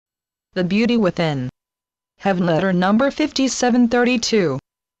The Beauty Within. Heavenletter number 5732.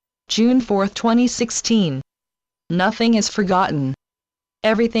 June 4, 2016. Nothing is forgotten.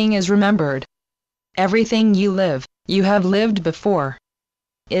 Everything is remembered. Everything you live, you have lived before.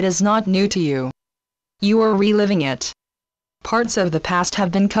 It is not new to you. You are reliving it. Parts of the past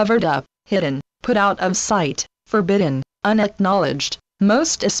have been covered up, hidden, put out of sight, forbidden, unacknowledged,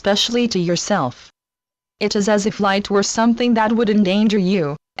 most especially to yourself. It is as if light were something that would endanger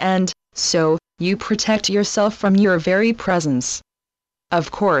you, and, so, you protect yourself from your very presence. Of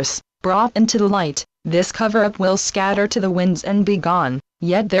course, brought into the light, this cover-up will scatter to the winds and be gone,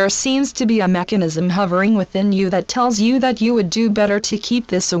 yet there seems to be a mechanism hovering within you that tells you that you would do better to keep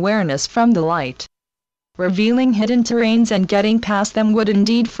this awareness from the light. Revealing hidden terrains and getting past them would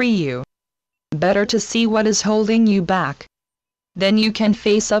indeed free you. Better to see what is holding you back. Then you can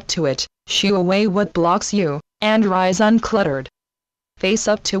face up to it, shoo away what blocks you, and rise uncluttered. Face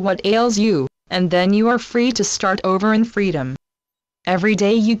up to what ails you, and then you are free to start over in freedom. Every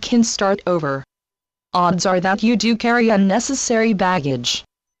day you can start over. Odds are that you do carry unnecessary baggage.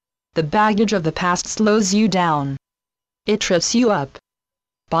 The baggage of the past slows you down. It trips you up.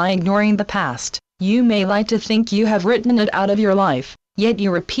 By ignoring the past, you may like to think you have written it out of your life, yet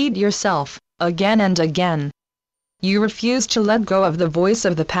you repeat yourself, again and again. You refuse to let go of the voice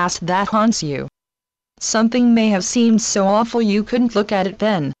of the past that haunts you. Something may have seemed so awful you couldn't look at it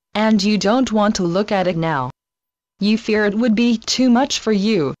then, and you don't want to look at it now. You fear it would be too much for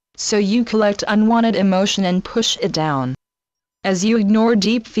you, so you collect unwanted emotion and push it down. As you ignore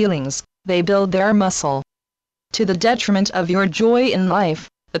deep feelings, they build their muscle. To the detriment of your joy in life,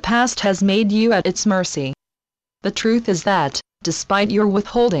 the past has made you at its mercy. The truth is that, despite your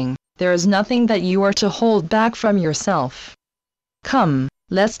withholding, there is nothing that you are to hold back from yourself. Come,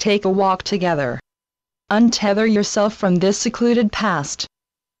 let's take a walk together. Untether yourself from this secluded past.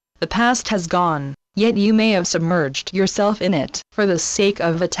 The past has gone, yet you may have submerged yourself in it for the sake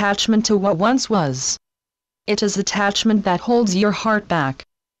of attachment to what once was. It is attachment that holds your heart back.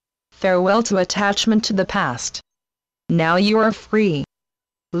 Farewell to attachment to the past. Now you are free.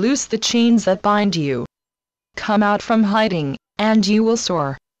 Loose the chains that bind you. Come out from hiding, and you will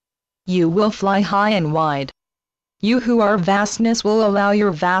soar. You will fly high and wide. You who are vastness will allow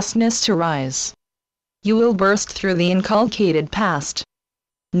your vastness to rise. You will burst through the inculcated past.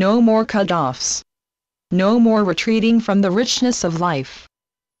 No more cut-offs. No more retreating from the richness of life.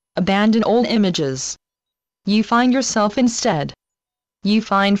 Abandon old images. You find yourself instead. You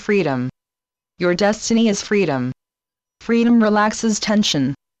find freedom. Your destiny is freedom. Freedom relaxes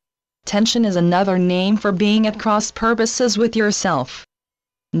tension. Tension is another name for being at cross purposes with yourself.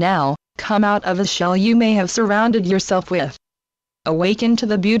 Now, come out of the shell you may have surrounded yourself with. Awaken to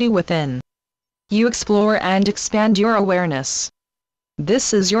the beauty within. You explore and expand your awareness.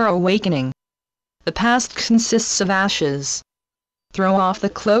 This is your awakening. The past consists of ashes. Throw off the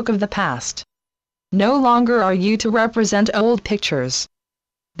cloak of the past. No longer are you to represent old pictures.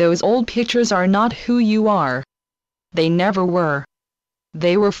 Those old pictures are not who you are. They never were.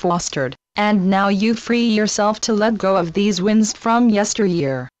 They were fostered, and now you free yourself to let go of these winds from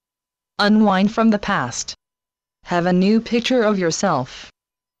yesteryear. Unwind from the past. Have a new picture of yourself.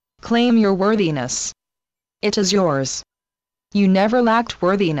 Claim your worthiness. It is yours. You never lacked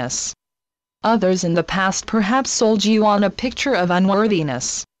worthiness. Others in the past perhaps sold you on a picture of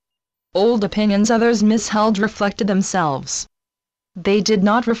unworthiness. Old opinions others misheld reflected themselves. They did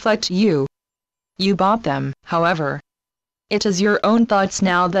not reflect you. You bought them, however. It is your own thoughts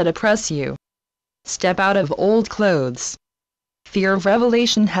now that oppress you. Step out of old clothes. Fear of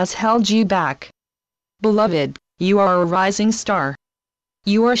revelation has held you back. Beloved, you are a rising star.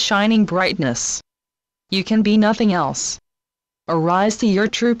 You are shining brightness. You can be nothing else. Arise to your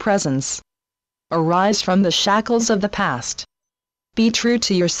true presence. Arise from the shackles of the past. Be true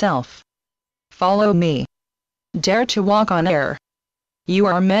to yourself. Follow me. Dare to walk on air. You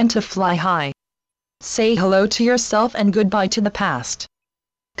are meant to fly high. Say hello to yourself and goodbye to the past.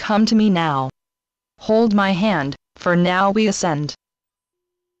 Come to me now. Hold my hand, for now we ascend.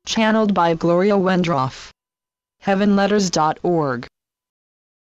 Channeled by Gloria Wendroff. Heavenletters.org